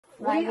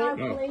We are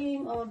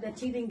playing the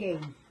cheating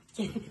game.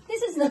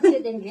 This is not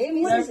cheating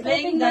game. We're This is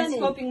playing scoping dance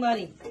money. scoping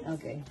money.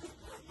 Okay.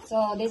 So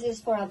this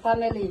is for a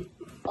family.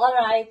 All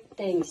right,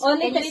 thanks.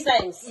 Only And 3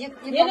 times. You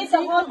You can need to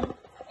see- hold.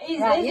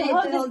 Right, you need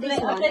to hold this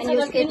one, Okay, and so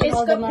you're that skipping when you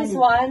all the scoop this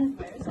money. one,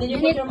 then you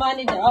put your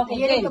money there. Okay,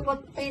 You need game. to put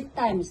 3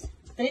 times.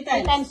 3 3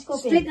 times times.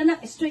 scooping. Straight, anak,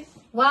 straight.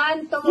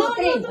 1, 2,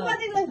 3.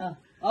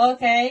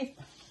 Okay.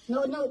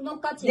 No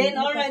catching. Then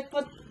No alright,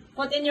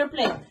 put in your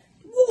plate.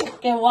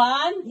 Okay,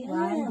 1.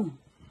 One.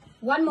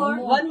 One more.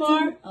 1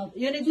 more.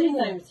 You need 3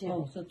 times. Yeah.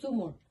 Oh, so 2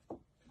 more.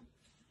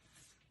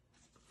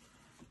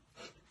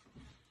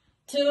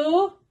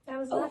 2. That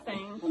was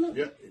nothing.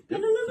 Yeah.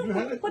 You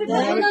had it.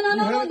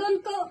 No,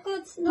 don't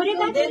coach. Put it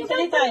back. Then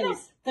 3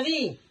 times.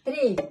 3.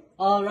 3.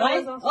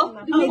 Alright. That was also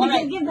Oh,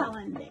 alright. Give that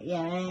one.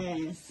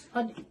 Yes.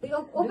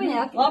 Open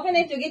it. Open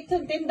it, you get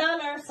 $10.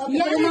 Yes.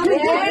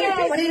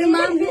 Put it in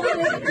mom.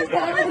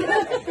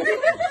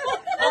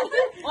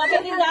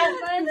 Open it that.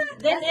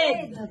 Then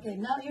 8. Okay,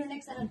 now your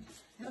next one.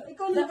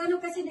 Ikaw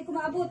nagano kasi di ko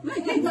maabot.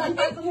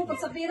 Ako mo pag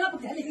sa pira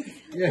pag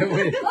Yeah,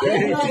 wait.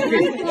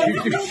 You're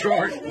too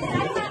short.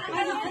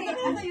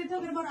 I thought you were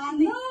talking about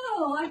Andy.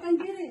 No, I can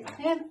get it.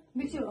 Here,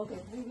 make sure. Okay.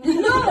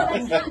 No,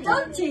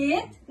 don't cheat.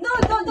 No,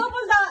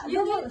 double that.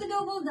 You need to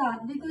double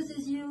that because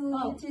it's you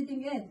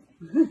cheating it.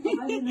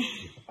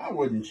 I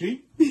wouldn't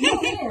cheat. No,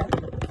 here.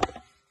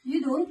 You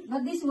don't,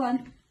 but this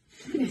one.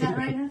 Is that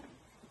right? Huh?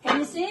 Can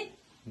you see?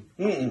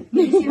 Mm-mm.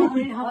 See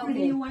how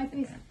pretty your wife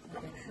is.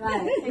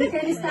 Right. You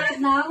can start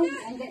now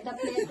and get the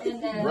plate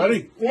and then.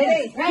 Ready?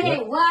 Ready.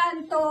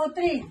 1, 2,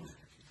 3.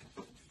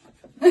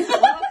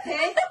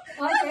 Okay.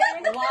 Okay.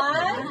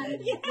 1.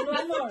 Then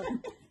 1 more.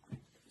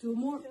 2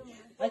 more.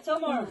 2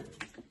 more.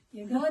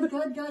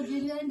 Good. You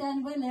learn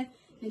done well.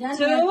 You done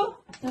 2.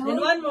 well. Then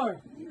 1 more.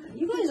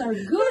 You guys are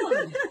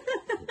good.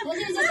 Then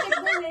you just keep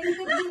going.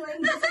 Keep doing.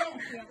 That's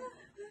it.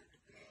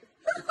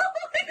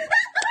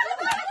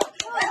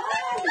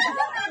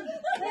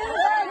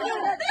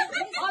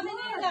 How many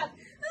is that?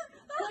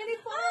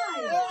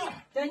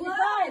 25.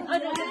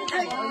 25.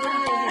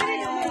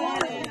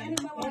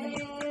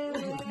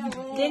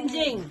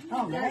 Jinjing.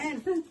 Oh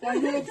man.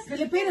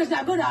 Filipinos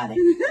not good at it.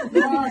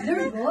 No,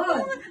 they're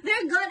good.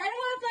 They're good. I don't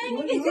want to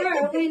play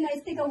Sure. Okay, now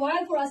it take a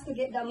while for us to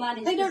get the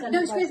money. Hey,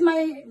 don't squeeze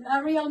my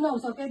real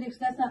nose, okay?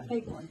 That's not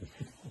fake one.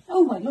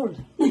 Oh my lord.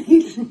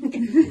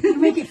 You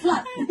make it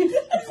flat.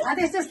 Are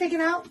they still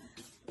sticking out?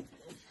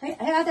 Hey,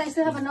 Ate, I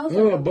still have a nose.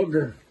 Oh, a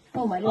booger.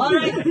 Oh my lord.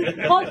 Alright.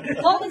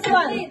 Hold this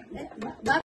one. But